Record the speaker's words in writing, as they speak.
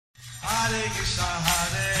Krishna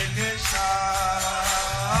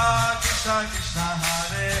Krishna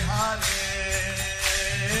Hare Hare,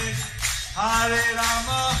 Hare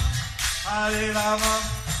Rama, Hare Rama,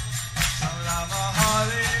 Rama Rama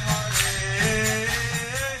Hare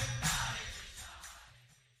Hare.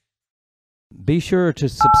 Be sure to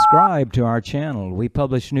subscribe to our channel. We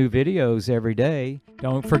publish new videos every day.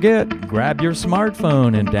 Don't forget, grab your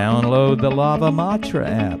smartphone and download the Lava Matra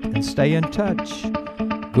app and stay in touch.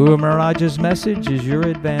 Guru Maharaj's message is your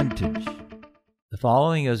advantage. The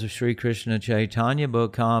following is a Sri Krishna Chaitanya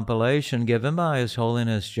book compilation given by His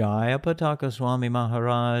Holiness Jayapataka Swami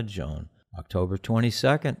Maharaj on October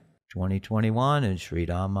 22nd, 2021 in Sri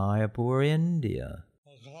Mayapur, India.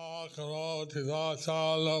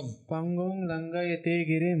 Pangong Langayate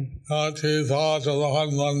Girim Shri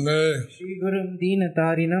Shri Gurum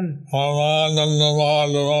Deenatarinam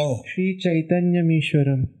Shri Chaitanya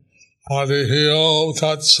Mishwaram.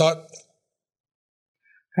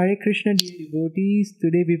 Hare Krishna, dear devotees.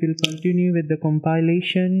 Today we will continue with the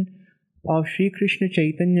compilation of Sri Krishna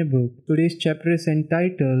Chaitanya book. Today's chapter is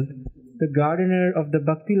entitled The Gardener of the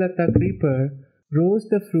Bhakti-Latā Creeper Grows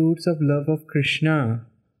the Fruits of Love of Krishna.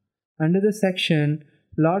 Under the section,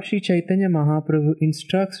 Lord Sri Chaitanya Mahaprabhu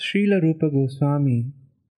instructs Srila Rupa Goswami.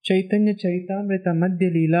 Chaitanya Charitamrita Madhya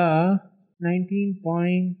Leela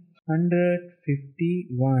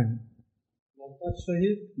 19.151. লতার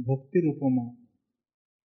সহিত ভক্তির উপমা।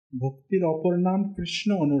 ভক্তির অপর নাম কৃষ্ণ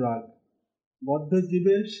অনুরাগ। বদ্ধ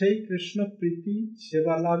জীবের সেই কৃষ্ণ প্রীতি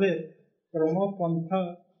সেবা লাভের ক্রমপন্থা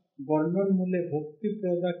বর্ণন মূলে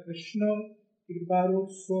ভক্তিপ্রদা কৃষ্ণ কৃপারূপ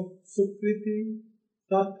সুকৃতি,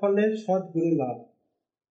 তৎফলে সদ্গুরু লাভ,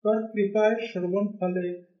 তৎকৃপায় শ্রবণ ফলে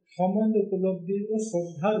সম্বন্ধ উপলব্ধি ও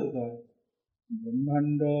শ্রদ্ধার উদয়।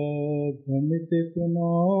 ব্রহ্মাণ্ড ভ্রমিতে কোন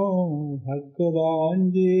ভাগ্যবান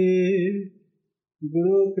যে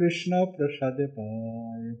গুরু কৃষ্ণ প্রসাদে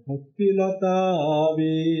পায় ভক্তি-লতা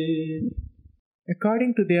আবির।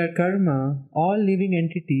 According to their karma, all living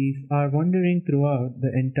entities are wandering throughout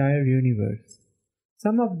the entire universe.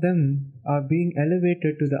 Some of them are being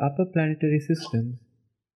elevated to the upper planetary systems,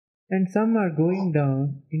 and some are going down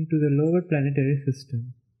into the lower planetary system.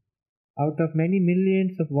 Out of many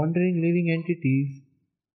millions of wandering living entities,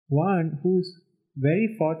 one who is very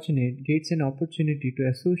fortunate gets an opportunity to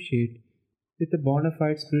associate with a bona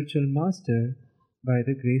fide spiritual master by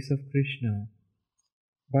the grace of Krishna.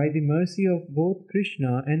 By the mercy of both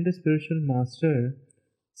Krishna and the spiritual master,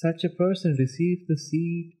 such a person receives the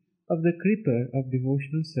seed of the creeper of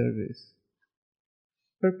devotional service.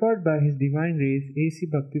 Purport by His Divine Grace A.C.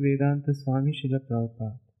 Bhaktivedanta Swami Srila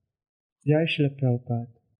Prabhupada. Jai Srila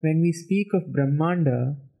Prabhupada. When we speak of Brahmanda,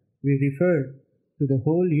 we refer to the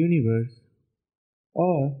whole universe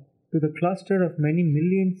or to the cluster of many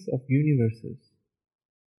millions of universes.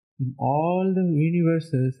 In all the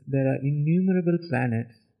universes there are innumerable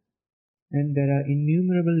planets, and there are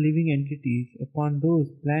innumerable living entities upon those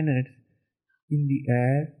planets in the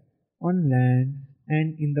air, on land, and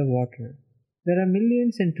in the water. There are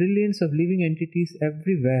millions and trillions of living entities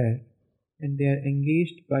everywhere, and they are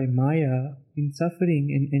engaged by Maya in suffering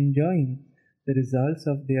and enjoying the results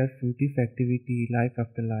of their fruitive activity life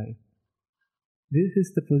after life. This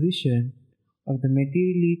is the position of the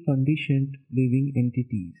materially conditioned living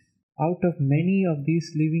entities. Out of many of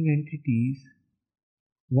these living entities,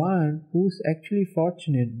 one who is actually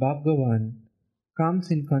fortunate, Bhagavan,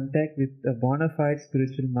 comes in contact with a bona fide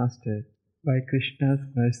spiritual master by Krishna's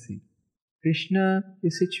mercy. Krishna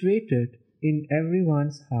is situated in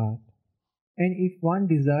everyone's heart, and if one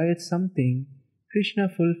desires something, Krishna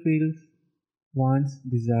fulfills one's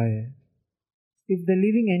desire. If the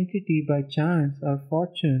living entity by chance or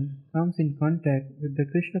fortune comes in contact with the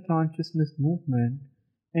Krishna consciousness movement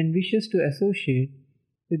and wishes to associate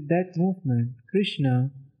with that movement,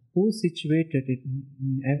 Krishna, who is situated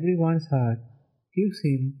in everyone's heart, gives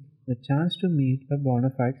him the chance to meet a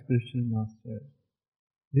bona fide spiritual master.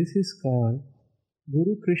 This is called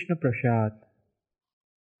Guru Krishna Prasad.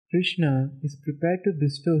 Krishna is prepared to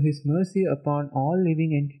bestow His mercy upon all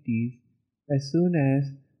living entities as soon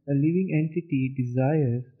as a living entity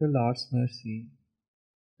desires the Lord's mercy.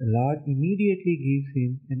 The Lord immediately gives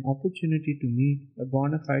him an opportunity to meet a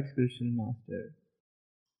bona fide spiritual master.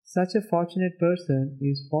 Such a fortunate person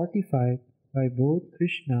is fortified by both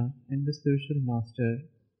Krishna and the spiritual master.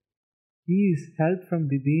 He is helped from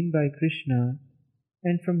within by Krishna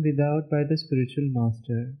and from without by the spiritual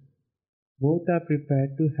master. Both are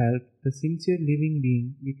prepared to help the sincere living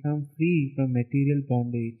being become free from material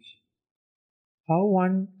bondage. How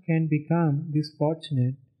one can become this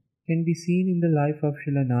fortunate can be seen in the life of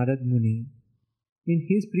Srila Narad Muni. In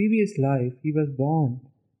his previous life, he was born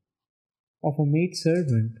of a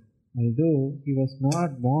maidservant. Although he was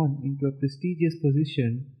not born into a prestigious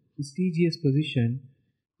position,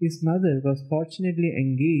 his mother was fortunately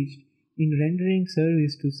engaged in rendering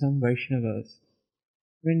service to some Vaishnavas.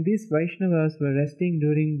 When these Vaishnavas were resting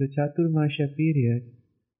during the Chaturmasha period,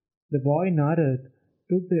 the boy Narad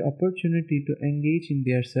took the opportunity to engage in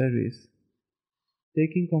their service.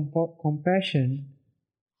 Taking compassion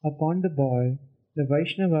upon the boy, the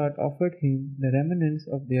Vaishnavas offered him the remnants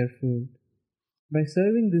of their food. By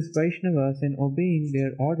serving these Vaishnavas and obeying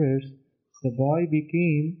their orders, the boy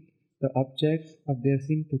became the object of their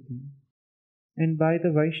sympathy. And by the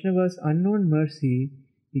Vaishnavas' unknown mercy,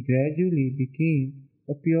 he gradually became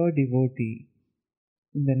a pure devotee.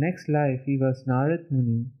 In the next life, he was Narad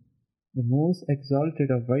Muni, the most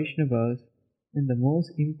exalted of Vaishnavas and the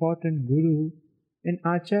most important Guru and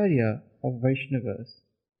Acharya of Vaishnavas.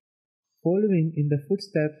 Following in the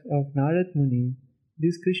footsteps of Narad Muni,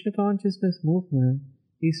 this Krishna consciousness movement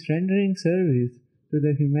is rendering service to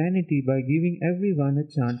the humanity by giving everyone a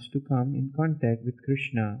chance to come in contact with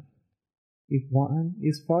Krishna. If one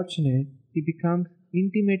is fortunate, he becomes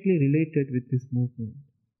intimately related with this movement.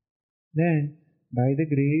 Then, by the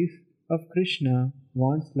grace of Krishna,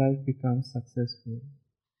 one's life becomes successful.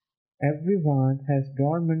 Everyone has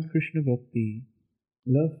dormant Krishna Bhakti,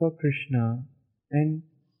 love for Krishna, and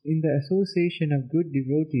in the association of good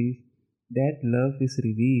devotees, that love is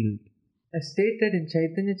revealed. As stated in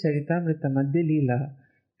Chaitanya Charitamrita Madhya Leela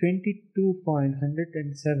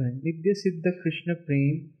 22.107, Nidya Siddha Krishna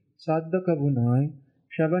Prem Sadhaka Bunay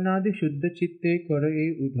Shabanadi Shuddha Chitte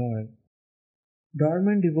Koraye Udhay.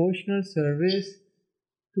 Dormant devotional service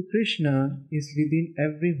to Krishna is within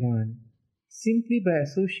everyone. Simply by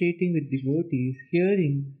associating with devotees,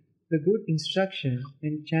 hearing the good instruction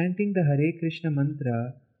and chanting the Hare Krishna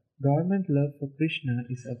mantra, dormant love for Krishna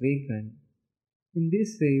is awakened. In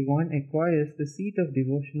this way, one acquires the seat of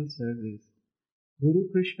devotional service. Guru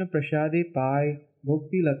Krishna Prasade Pai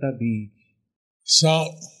Bhakti-Latā Bij.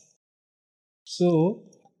 So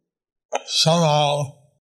somehow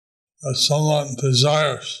someone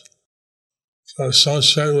desires to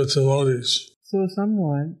associate with devotees. So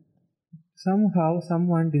somehow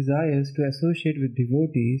someone desires to associate with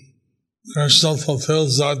devotees. Krishna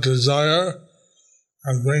fulfills that desire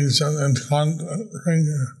and brings him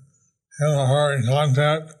or her in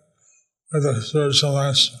contact with the spiritual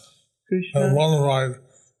master. Krishna, one right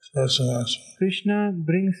spiritual master. Krishna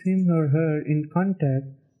brings him or her in contact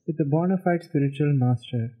with the bona fide spiritual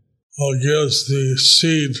master, who gives the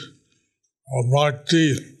seed of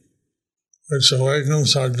bhakti, which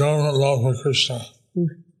awakens our dormant love for Krishna. Who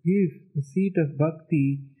gives the seed of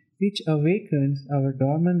bhakti, which awakens our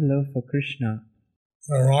dormant love for Krishna.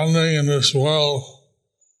 We're wandering in this world,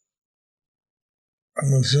 in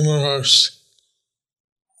this universe,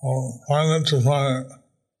 from planet to planet.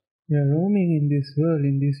 We are roaming in this world,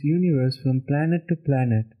 in this universe, from planet to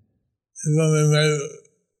planet. Even we may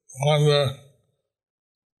wander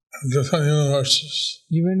in different universes.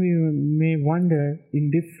 Even we may wander in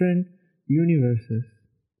different universes.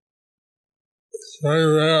 It's very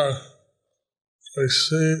rare to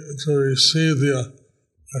receive the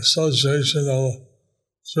association of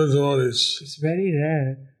pure devotees. It's very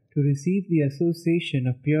rare to receive the association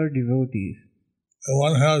of pure devotees. And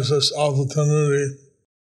one has this opportunity,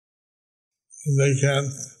 and they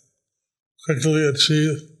can quickly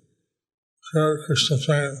achieve pure Krishna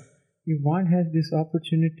prema. If one has this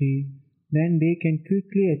opportunity, then they can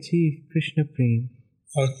quickly achieve Krishna prema.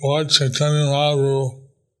 Like Lord Chaitanya Mahaprabhu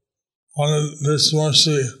wanted this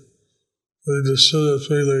mercy to be distributed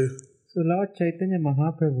freely. So Lord Chaitanya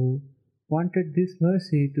Mahaprabhu wanted this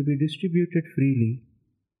mercy to be distributed freely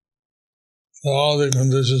to all the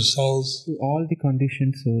conditioned souls. to all the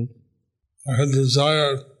conditioned souls. His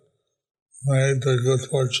desire made the good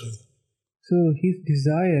fortune. So his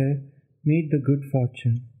desire made the good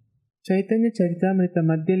fortune. Chaitanya Charitamrita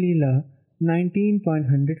Madhya Leela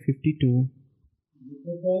 19.152.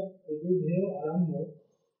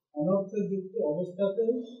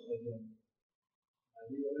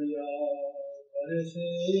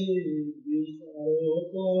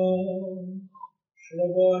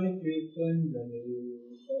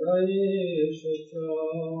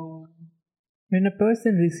 When a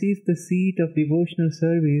person receives the seed of devotional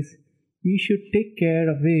service, he should take care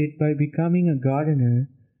of it by becoming a gardener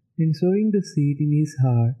and sowing the seed in his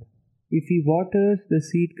heart. If he waters the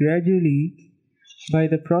seed gradually by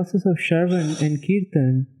the process of Shravan and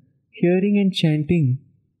Kirtan, hearing and chanting,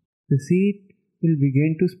 the seed will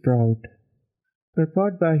begin to sprout.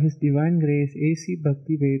 Purport by His Divine Grace A.C.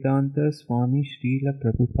 Bhakti-Vedanta Swami Srila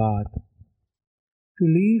Prabhupada. To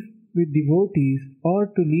live with devotees or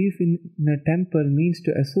to live in a temple means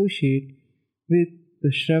to associate with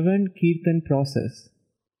the Shravan Kirtan process.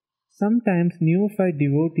 Sometimes neophyte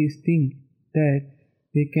devotees think that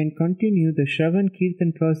they can continue the Shravan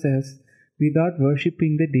Kirtan process without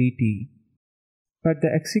worshipping the deity. But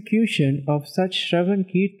the execution of such Shravan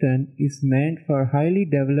Kirtan is meant for highly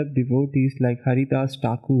developed devotees like Haridas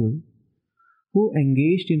Thakur, who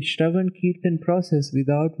engaged in Shravan Kirtan process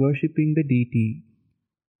without worshipping the deity.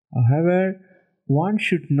 However, one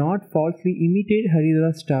should not falsely imitate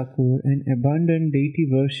Haridas Thakur and abandon deity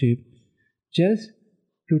worship just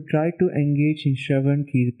to try to engage in Shravan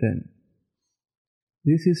Kirtan.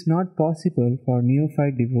 This is not possible for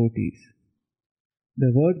neophyte devotees.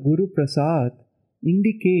 The word Guru Prasad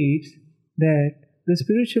indicates that the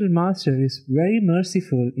spiritual master is very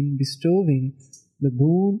merciful in bestowing the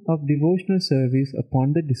boon of devotional service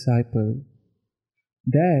upon the disciple.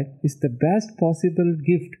 That is the best possible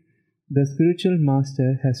gift the spiritual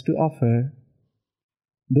master has to offer.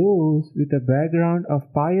 Those with a background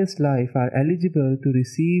of pious life are eligible to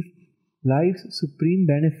receive life's supreme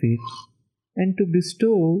benefits, and to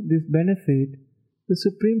bestow this benefit, the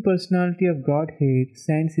Supreme Personality of Godhead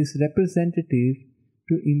sends His representative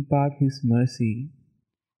to impart His mercy.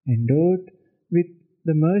 Endowed with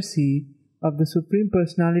the mercy of the Supreme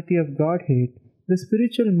Personality of Godhead, the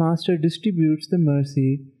spiritual master distributes the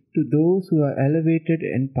mercy to those who are elevated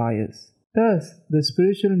and pious. Thus, the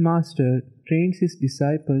spiritual master trains his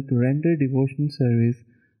disciple to render devotional service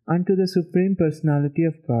unto the Supreme Personality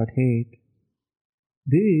of Godhead.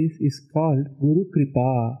 This is called Guru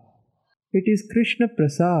Kripa. It is Kṛṣṇa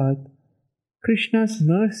Prasad, Krishna's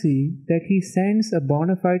mercy, that he sends a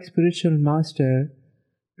bona fide spiritual master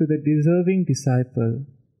to the deserving disciple.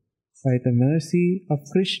 By the mercy of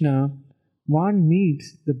Kṛṣṇa, one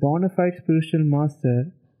meets the bona fide spiritual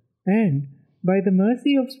master, and by the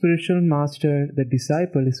mercy of spiritual master, the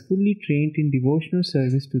disciple is fully trained in devotional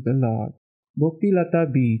service to the Lord.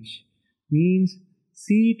 Bhakti-Latā Beach means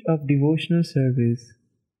seat of devotional service.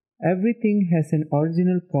 Everything has an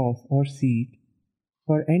original cause or seed.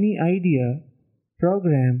 For any idea,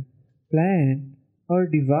 program, plan, or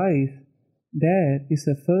device, there is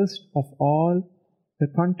a first of all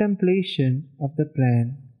the contemplation of the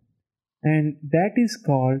plan, and that is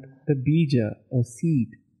called the bija or seed.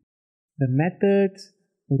 The methods,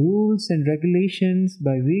 rules, and regulations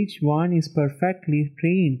by which one is perfectly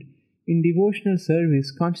trained in devotional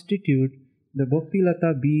service constitute the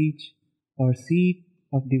Bhakti-Latā beach or seed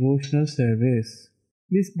of devotional service.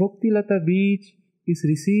 This Bhakti-Latā beach is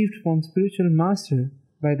received from spiritual master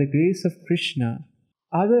by the grace of Kṛṣṇa.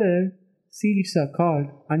 Other seeds are called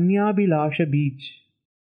Anyabhilasha beach,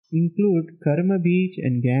 include Karma beach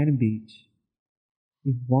and Jnana beach.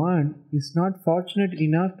 If one is not fortunate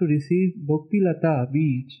enough to receive Bhakti-Latā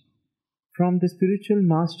beach from the spiritual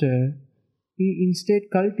master, he instead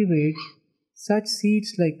cultivates such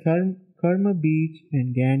seeds like Karma beach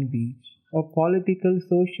and Jnana beach, or political,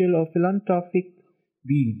 social, or philanthropic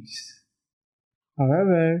beach.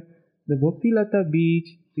 However, the Bhakti-Latā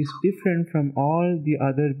beach is different from all the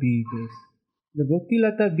other beaches. The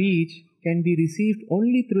Bhakti-Latā beach can be received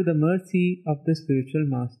only through the mercy of the spiritual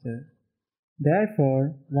master.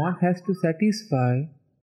 Therefore, one has to satisfy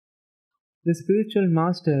the spiritual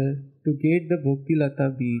master to get the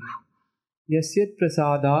Bhakti-Latā beach. Yasyat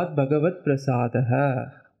prasadat bhagavat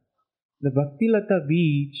prasadaha. The Bhakti-Latā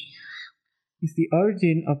beach is the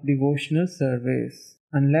origin of devotional service.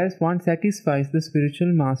 Unless one satisfies the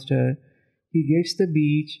spiritual master, he gets the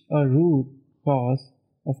beach or root cause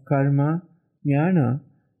of karma, jnana,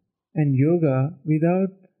 and yoga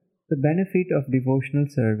without the benefit of devotional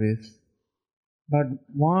service. But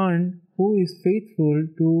one who is faithful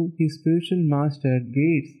to his spiritual master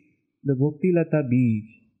gets the Bhakti-Latā beach.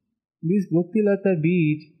 This Bhakti-Latā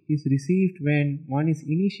beach is received when one is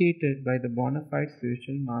initiated by the bona fide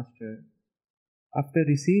spiritual master. After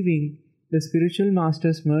receiving the spiritual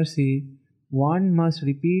master's mercy, one must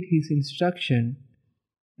repeat his instruction,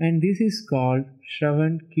 and this is called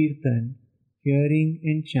Shravan Kirtan, hearing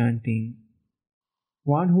and chanting.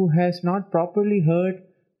 One who has not properly heard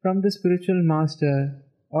from the spiritual master,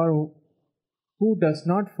 or who does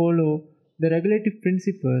not follow the regulative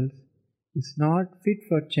principles, is not fit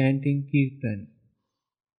for chanting Kirtan.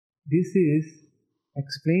 This is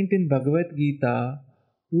explained in Bhagavad Gita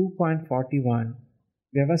 2.41.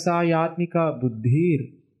 Vyavasayatmika buddhir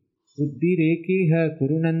buddhirekeha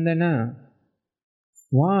kurunandana.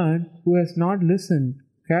 One who has not listened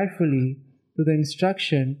carefully to the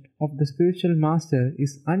instruction of the spiritual master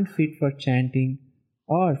is unfit for chanting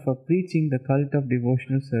or for preaching the cult of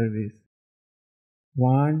devotional service.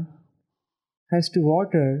 One has to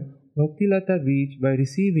water Bhakti-Latā beach by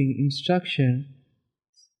receiving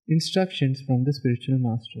instructions from the spiritual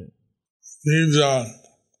master. Bija,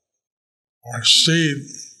 or seed,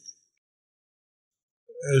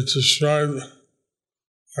 is described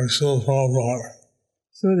by Srila Prabhupada.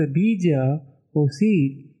 So the bija, or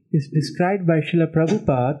seed, is described by Srila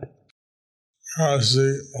Prabhupada as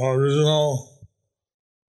the original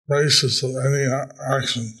basis of any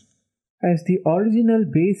action. as the original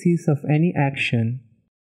basis of any action.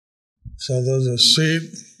 So there's a seed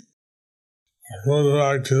for further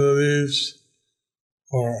activities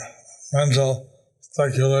or mental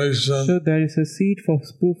speculation. So there is a seed for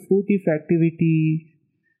fruitive activity,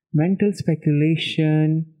 mental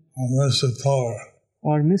speculation, or mystic power,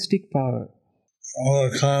 or mystic power,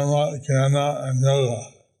 or karma, jnana, and yoga.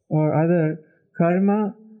 or other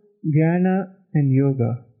karma, jnana, and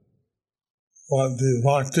yoga. But the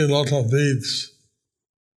Bhakti-Latā beads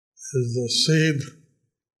is the seed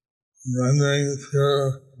rendering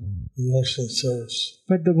pure devotional service.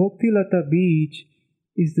 But the Bhakti-Latā beach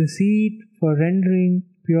is the seed for rendering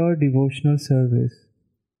pure devotional service.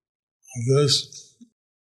 This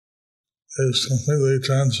is completely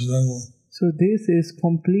transcendental. So this is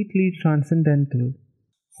completely transcendental.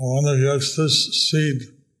 One who gets this seed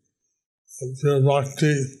of pure bhakti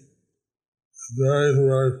is very,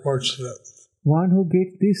 very fortunate. One who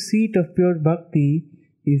gets this seed of pure bhakti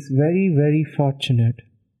is very, very fortunate.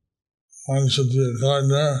 One should be a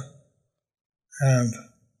gardener and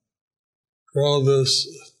grow this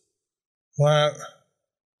plant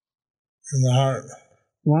in the heart.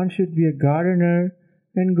 One should be a gardener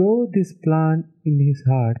and grow this plant in his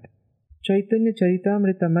heart. Chaitanya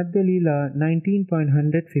Charitamrita Madhya Leela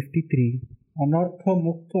 19.153. অনর্থ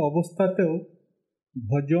মুক্ত অবস্থাতেও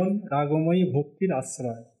ভজন রাগময়ী ভক্তির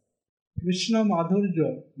আশ্রয়। কৃষ্ণ মাধুর্য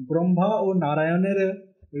ব্রহ্মা ও নারায়ণের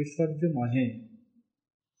ঐশ্বর্য নহে।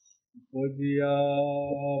 বজিয়া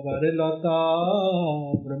বারে লতা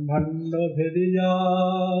ব্রহ্মাণ্ড ভেদি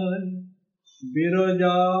যায়,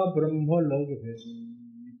 বিরজা ব্রহ্মলোক ভেদি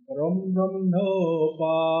পরম ব্রহ্ম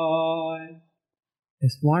পায়।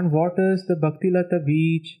 As one waters the Bhakti-Latā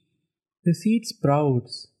beach, the seed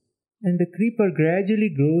sprouts, and the creeper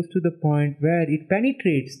gradually grows to the point where it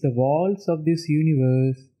penetrates the walls of this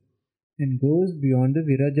universe and goes beyond the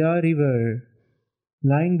Viraja river,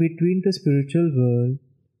 lying between the spiritual world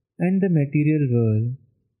and the material world.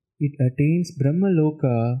 It attains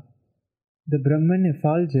Brahmaloka, the Brahman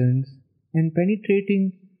effulgence, and penetrating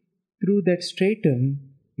through that stratum,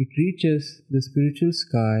 it reaches the spiritual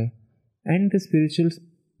sky and the spiritual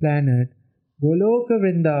planet Goloka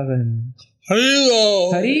Vrindavan. Haribo!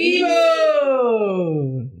 Haribo!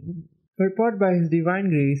 Purport by His Divine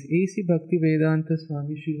Grace A.C. Bhaktivedanta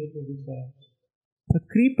Swami Srila Prabhupada. A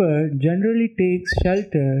creeper generally takes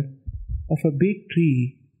shelter of a big tree,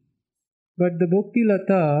 but the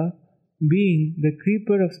Bhakti-Latā, being the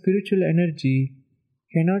creeper of spiritual energy,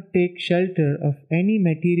 cannot take shelter of any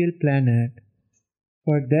material planet,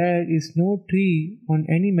 for there is no tree on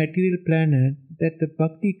any material planet that the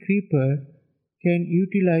Bhakti creeper can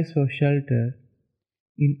utilize for shelter.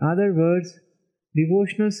 In other words,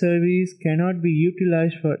 devotional service cannot be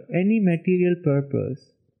utilized for any material purpose.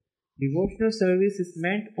 Devotional service is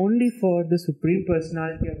meant only for the Supreme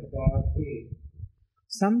Personality of Godhead.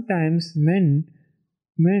 Sometimes men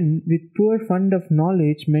with poor fund of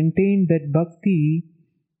knowledge maintain that bhakti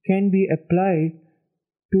can be applied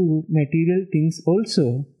to material things also.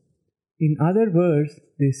 In other words,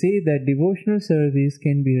 they say that devotional service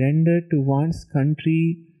can be rendered to one's country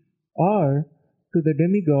or to the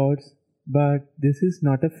demigods, but this is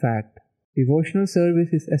not a fact. Devotional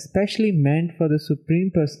service is especially meant for the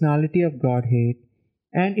Supreme Personality of Godhead,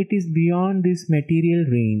 and it is beyond this material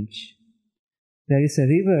range. There is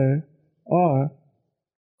a river or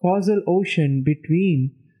causal ocean between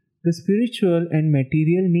the spiritual and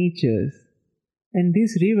material natures, and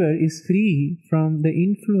this river is free from the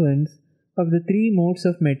influence of the three modes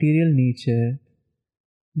of material nature.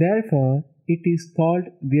 Therefore, it is called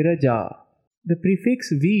Viraja. The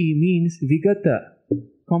prefix V means Vigata,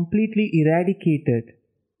 completely eradicated,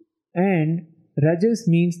 and Rajas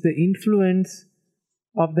means the influence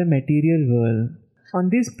of the material world. On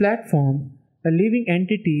this platform, a living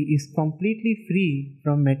entity is completely free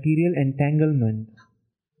from material entanglement.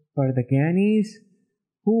 For the Jnanis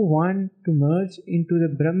who want to merge into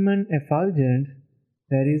the Brahman effulgence,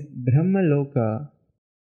 there is Brahmaloka.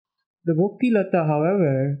 The Bhakti-Latā,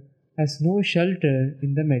 however, has no shelter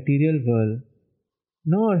in the material world,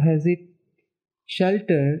 nor has it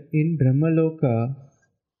shelter in Brahmaloka,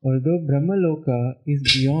 although Brahmaloka is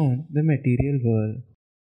beyond the material world.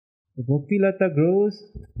 The Bhakti-Latā grows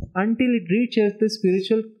until it reaches the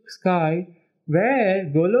spiritual sky where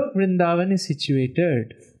Golok Vrindavan is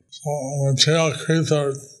situated. So material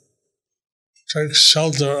creature takes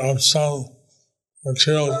shelter of some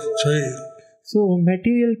material tree. So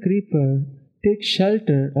material creeper takes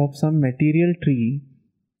shelter of some material tree.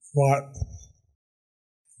 But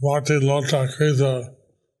Bhakti-Latā creature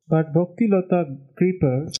But Bhakti-Latā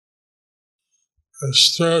creeper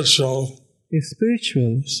is spiritual, is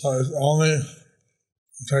spiritual, so it only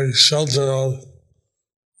takes shelter of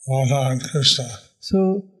Radha and Krishna.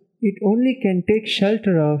 so it only can take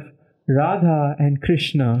shelter of Radha and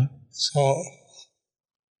Kṛṣṇa. So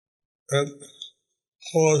it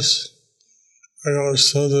goes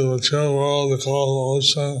through the material world, the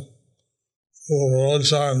cosmos ocean, through the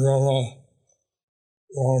Raja and Brahma,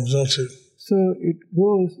 Jyoti. So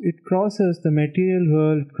it crosses the material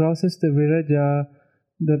world, crosses the Viraja,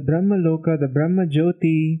 the Brahma Loka, the Brahma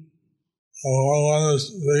Jyoti. One is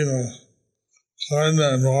being gardener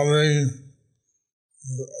and watering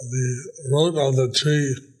the root of the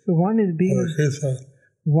tree. So one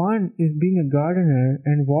is being a gardener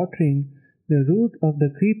and watering the root of the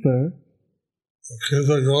creeper. The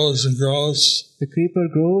creeper grows and grows. The creeper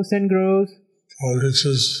grows and grows Till it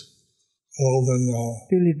reaches Golok Vrindavan.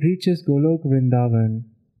 till it reaches Golok Vrindavan.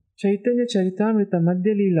 Chaitanya Charitamrita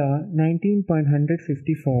Madhya Leela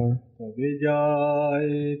 19.154. তবে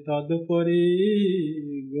যায় তদুপরি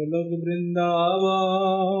গোলক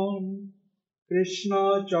বৃন্দাবন কৃষ্ণ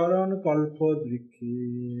চরণ কল্প বৃক্ষে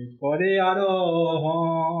করে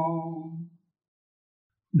আরোহণ.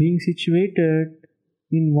 Being situated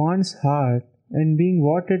in one's heart and being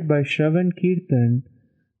watered by Shravan Kirtan,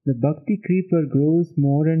 the Bhakti creeper grows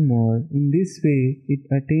more and more. In this way, it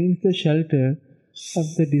attains the shelter of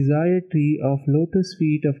the desired tree of lotus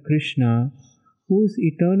feet of Krishna, who is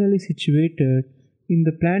eternally situated in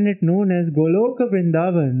the planet known as Goloka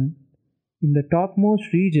Vrindavan, in the topmost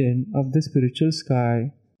region of the spiritual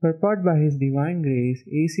sky. Purport by His Divine Grace,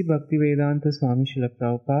 A.C. Bhaktivedanta Swami Srila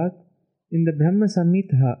Prabhupada, in the Brahma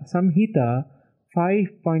Samhita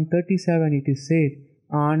 5.37 it is said,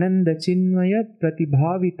 Ananda Chinmaya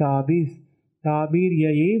Pratibhavitabis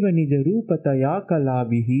Tabirya eva nija rupataya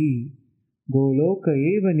kalabihi Goloka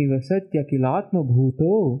eva nivasatya kilatma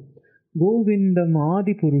bhuto Govindam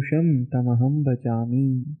adi purusham tamaham bhajami.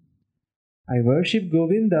 I worship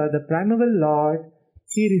Govinda, the primeval Lord.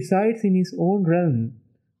 He resides in his own realm,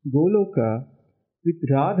 Goloka, with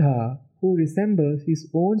Radha, who resembles his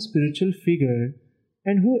own spiritual figure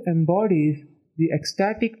and who embodies the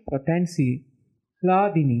ecstatic potency,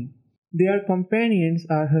 Hladini. Their companions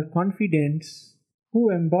are her confidants, who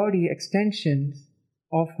embody extensions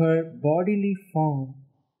of her bodily form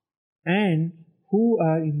and who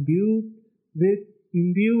are imbued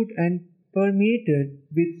and permeated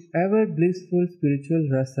with ever blissful spiritual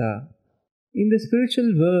rasa. In the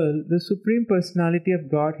spiritual world, the Supreme Personality of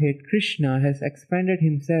Godhead, Kṛṣṇa, has expanded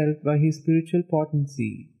himself by his spiritual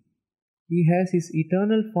potency. He has his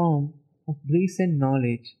eternal form of bliss and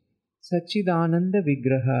knowledge, Satchidananda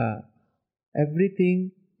Vigraha.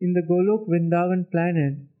 Everything in the Golok Vrindavan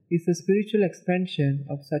planet is a spiritual expansion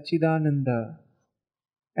of Satchidananda.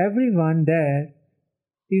 Everyone there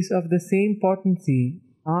is of the same potency,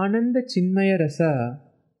 Ananda Chinmaya Rasa.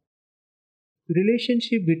 The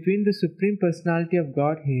relationship between the Supreme Personality of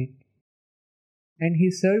Godhead and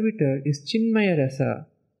his servitor is Chinmaya Rasa.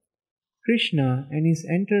 Kṛṣṇa and his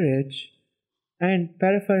entourage and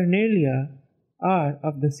paraphernalia are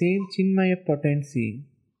of the same Chinmaya potency.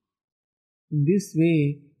 In this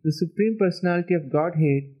way, the Supreme Personality of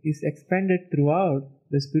Godhead is expanded throughout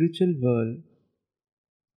the spiritual world.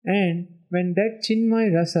 And when that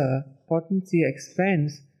Chinmaya Rasa potency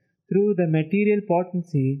expands through the material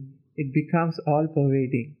potency, it becomes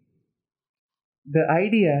all-pervading. The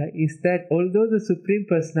idea is that although the Supreme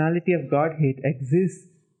Personality of Godhead exists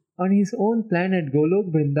on his own planet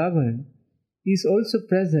Golok Vrindavan, he is also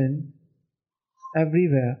present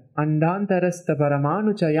everywhere. Andantarastha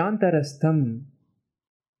Paramanu Chayantarastham.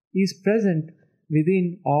 He is present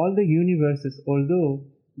within all the universes, although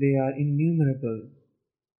they are innumerable.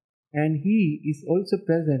 And he is also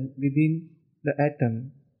present within the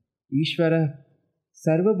atom. Ishvara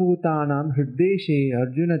Sarvabhutanam Hriddeshe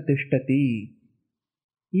Arjuna Tishtati.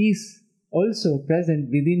 He is also present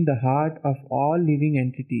within the heart of all living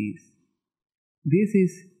entities. This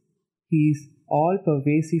is his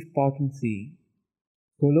all-pervasive potency.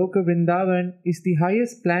 Goloka Vrindavan is the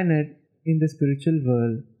highest planet in the spiritual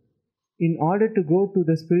world. In order to go to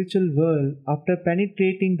the spiritual world, after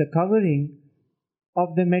penetrating the covering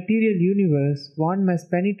of the material universe, one must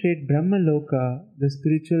penetrate Brahmaloka, the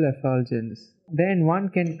spiritual effulgence. Then one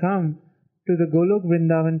can come to the Golok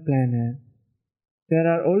Vrindavan planet. There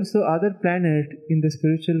are also other planets in the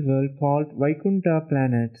spiritual world called Vaikuntha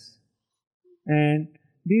planets. And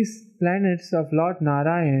these planets of Lord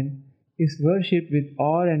Narayan is worshipped with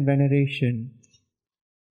awe and veneration.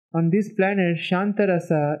 On this planet,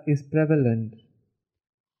 Shantarasa is prevalent.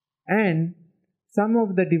 And some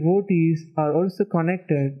of the devotees are also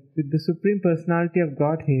connected with the Supreme Personality of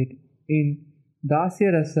Godhead in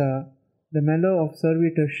Dasya Rasa, the mellow of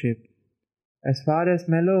servitorship. As far as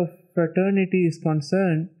mellow of fraternity is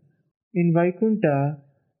concerned, in Vaikuntha,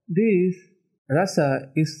 this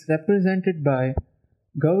rasa is represented by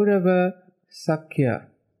Gaurava Sakhya,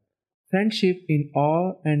 friendship in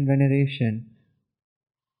awe and veneration.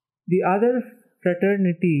 The other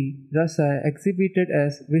fraternity, rasa, exhibited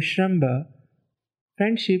as Vishramba,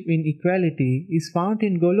 friendship in equality, is found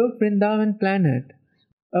in Golok Vrindavan planet.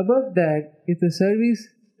 Above that is the service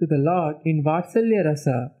to the Lord in Vatsalya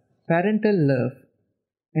Rasa, parental love,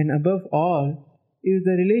 and above all is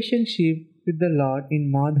the relationship with the Lord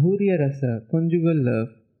in Madhurya Rasa, conjugal love.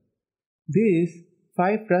 These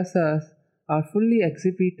 5 rasas are fully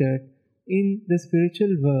exhibited in the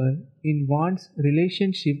spiritual world in one's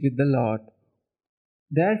relationship with the Lord.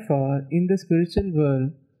 Therefore, in the spiritual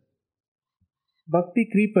world, Bhakti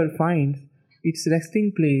Creeper finds its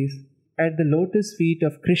resting place at the lotus feet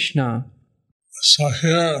of Kṛṣṇa. So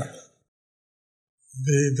here,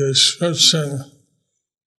 the description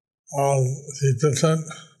of the different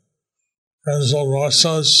principal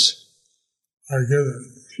rasas are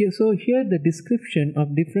given. So here the description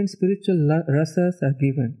of different spiritual rasas are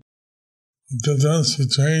given. The difference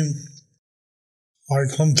between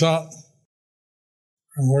Vaikuntha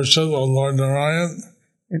and worship of Lord Narayan,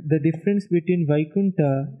 And the difference between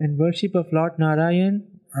Vaikuntha and worship of Lord Narayan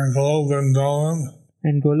and Golok Vrindavan,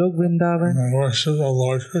 and Golok Vrindavan and worship of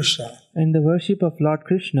Lord Kṛṣṇa. and the worship of Lord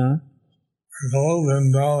Kṛṣṇa, In Golok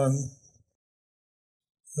Vrindavan,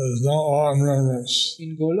 there is no awe and reverence.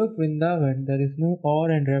 in Golok Vrindavan there is no awe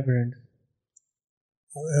and reverence.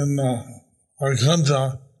 In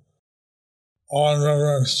Vaikuntha, awe and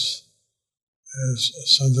reverence is a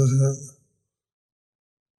significant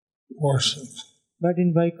portion. But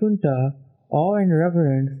in Vaikuntha, awe and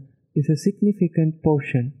reverence is a significant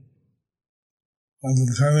portion. And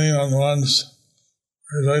depending on one's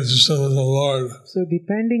relationship with the Lord, So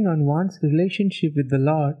depending on one's relationship with the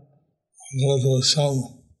Lord, go to some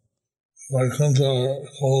Vaikuntha or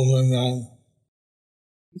Golok Vrindavan.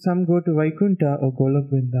 some go to Vaikuntha or Golok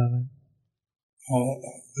Vrindavan.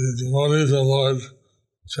 The devotees of Lord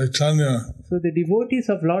Chaitanya So the devotees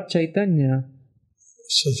of Lord Chaitanya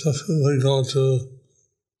specifically go to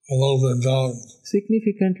Golok Vrindavan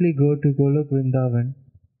significantly go to Golok Vrindavan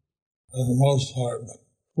for the most part.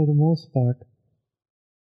 for the most part.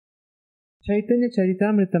 Chaitanya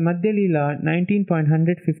Charitamrita Madhya Leela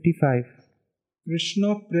 19.155 Krishna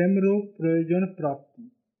প্রেমরূপ প্রয়োজন প্রাপ্তি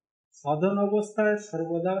সাধন অবস্থায়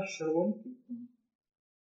সর্বদা শ্রবণ কীর্তন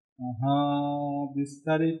আহা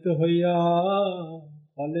বিস্তারিত হইয়া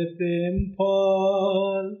ফলে প্রেম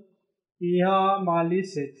ফল ইহা মালি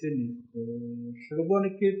সেচে নিত্য শ্রবণ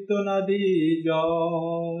কীর্তনাদি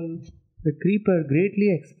জল. The creeper greatly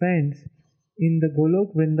expands in the Golok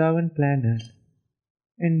Vrindavan planet,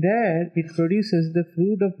 and there it produces the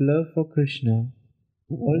fruit of love for Krishna.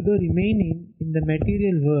 Although remaining in the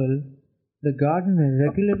material world, the gardener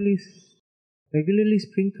regularly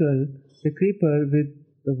sprinkles the creeper with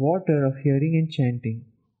the water of hearing and chanting.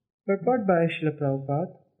 Purport by Srila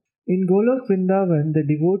Prabhupada. In Golok Vrindavan, the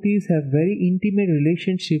devotees have very intimate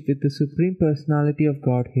relationship with the Supreme Personality of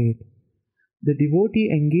Godhead. The devotee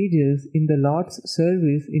engages in the Lord's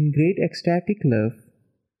service in great ecstatic love.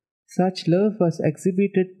 Such love was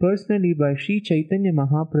exhibited personally by Sri Chaitanya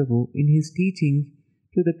Mahaprabhu in his teachings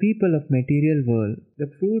to the people of material world.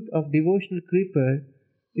 The fruit of devotional creeper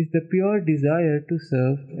is the pure desire to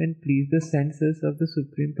serve and please the senses of the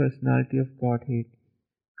Supreme Personality of Godhead.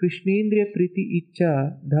 Krishnendriya Priti Icha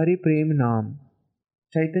Dhari Prem Nam.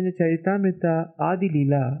 Chaitanya Charitamrita Adi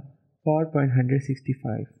Leela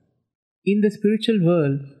 4.165. In the spiritual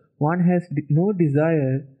world, one has no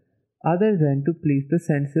desire other than to please the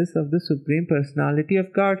senses of the Supreme Personality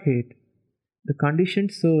of Godhead. The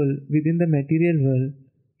conditioned soul within the material world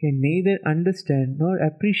can neither understand nor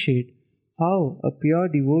appreciate how a pure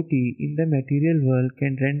devotee in the material world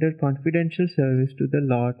can render confidential service to the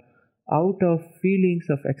Lord out of feelings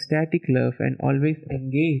of ecstatic love and always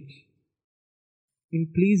engage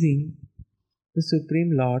in pleasing the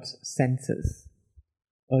Supreme Lord's senses.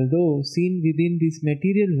 Although seen within this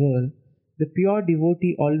material world, the pure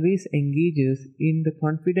devotee always engages in the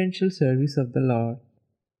confidential service of the Lord.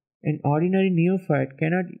 An ordinary neophyte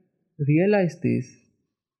cannot realize this.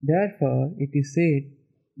 Therefore, it is said,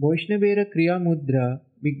 Vaishnavera Kriya Mudra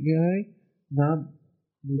Vigyai Na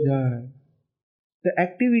Bujai. The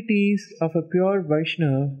activities of a pure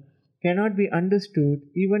Vaishnava cannot be understood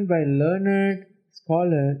even by learned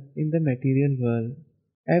scholar in the material world.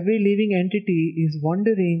 Every living entity is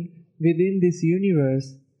wandering within this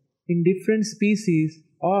universe in different species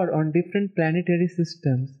or on different planetary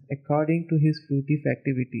systems according to his fruitive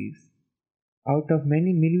activities. Out of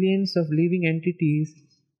many millions of living entities,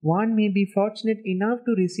 one may be fortunate enough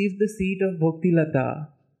to receive the seed of Bhakti-Latā,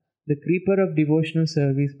 the creeper of devotional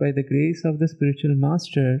service by the grace of the spiritual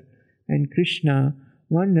master, and Kṛṣṇa.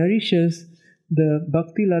 One nourishes the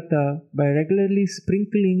Bhakti-Latā by regularly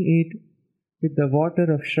sprinkling it with the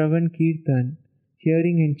water of Shravan Kirtan,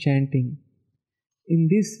 hearing and chanting. In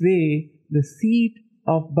this way, the seed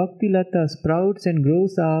of Bhakti-Latā sprouts and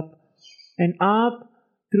grows up and up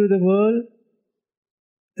through the world,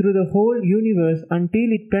 through the whole universe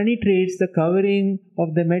until it penetrates the covering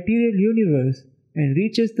of the material universe and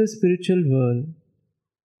reaches the spiritual world.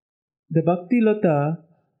 The Bhakti-Latā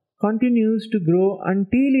continues to grow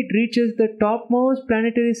until it reaches the topmost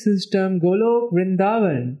planetary system, Golok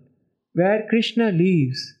Vrindavan, where Kṛṣṇa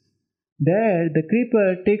lives. There, the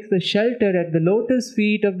creeper takes the shelter at the lotus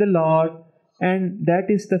feet of the Lord, and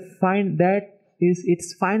that is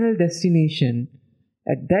its final destination.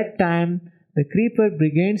 At that time, the creeper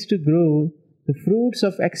begins to grow the fruits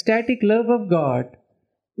of ecstatic love of God.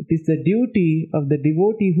 It is the duty of the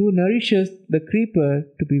devotee who nourishes the creeper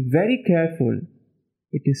to be very careful.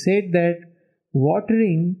 It is said that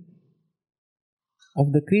watering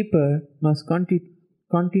of the creeper must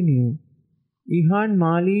continue. Ihan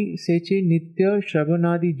mali seche nitya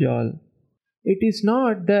shravanadi jal. It is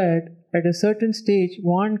not that at a certain stage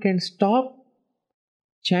one can stop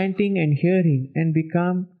chanting and hearing and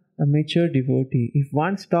become a mature devotee. If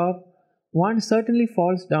one stops, one certainly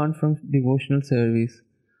falls down from devotional service.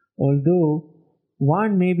 Although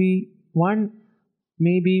one may be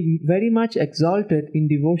very much exalted in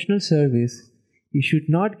devotional service, he should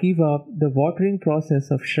not give up the watering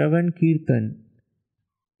process of Shravan Kirtan.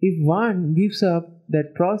 If one gives up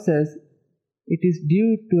that process, it is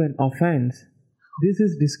due to an offense. This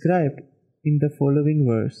is described in the following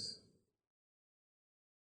verse.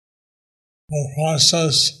 The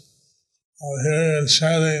process of hearing and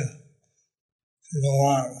chanting should go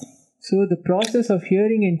on. So the process of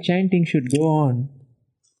hearing and chanting should go on.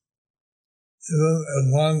 Even if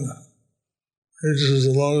one reaches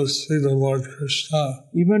the lotus feet of Lord Kṛṣṇa,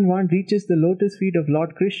 even one reaches the lotus feet of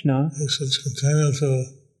Lord Kṛṣṇa, he should continue to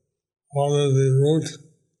water the root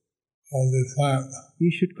of the plant.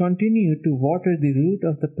 He should continue to water the root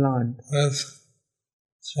of the plant with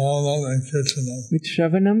Shravanam and Kirtanam. With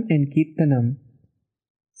Shravanam and Kirtanam.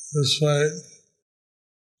 This way,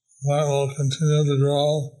 plant will continue to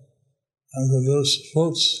grow and produce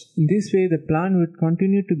fruits. In this way, the plant would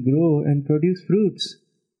continue to grow and produce fruits.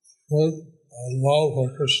 Fruit of love for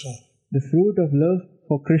Kṛṣṇa. The fruit of love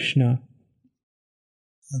for Kṛṣṇa.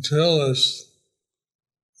 Materialists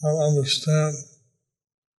don't understand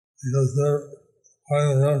because their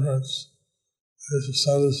final reference is to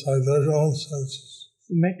satisfy their own senses.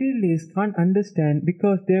 Materialists can't understand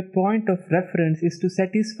because their point of reference is to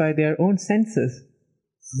satisfy their own senses.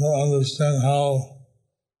 They don't understand how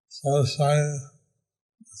satisfying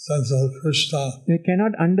the sense of Kṛṣṇa. They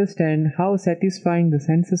cannot understand how satisfying the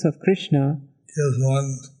senses of Kṛṣṇa gives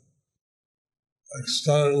one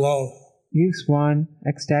ecstatic love. Gives one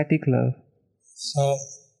ecstatic love. So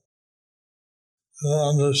they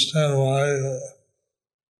don't understand what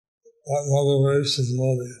motivates the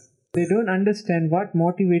devotee. They don't understand what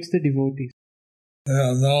motivates the devotees.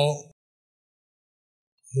 Yeah, no,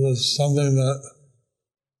 it is something that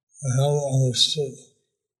they haven't understood.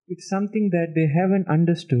 It's something that they haven't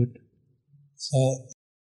understood. So,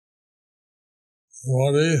 the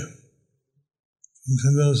devotee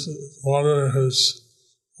continues to water his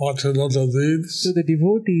Bhakti-Latā beads. So the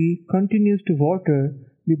devotee continues to water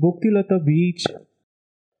the Bhakti-Latā beads.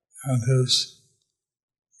 And his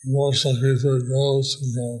devotional creeper grows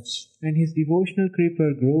and grows. And his devotional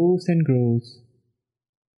creeper grows and grows.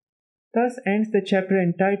 Thus ends the chapter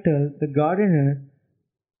entitled The Gardener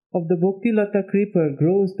of the Bhakti-Latā creeper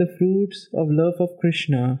grows the fruits of love of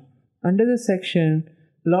Kṛṣṇa. Under the section,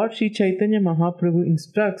 Lord Sri Chaitanya Mahaprabhu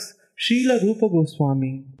instructs Srila Rupa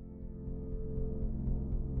Goswami.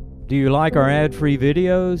 Do you like our ad-free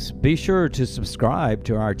videos? Be sure to subscribe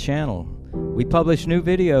to our channel. We publish new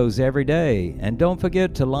videos every day, and don't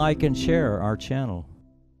forget to like and share our channel.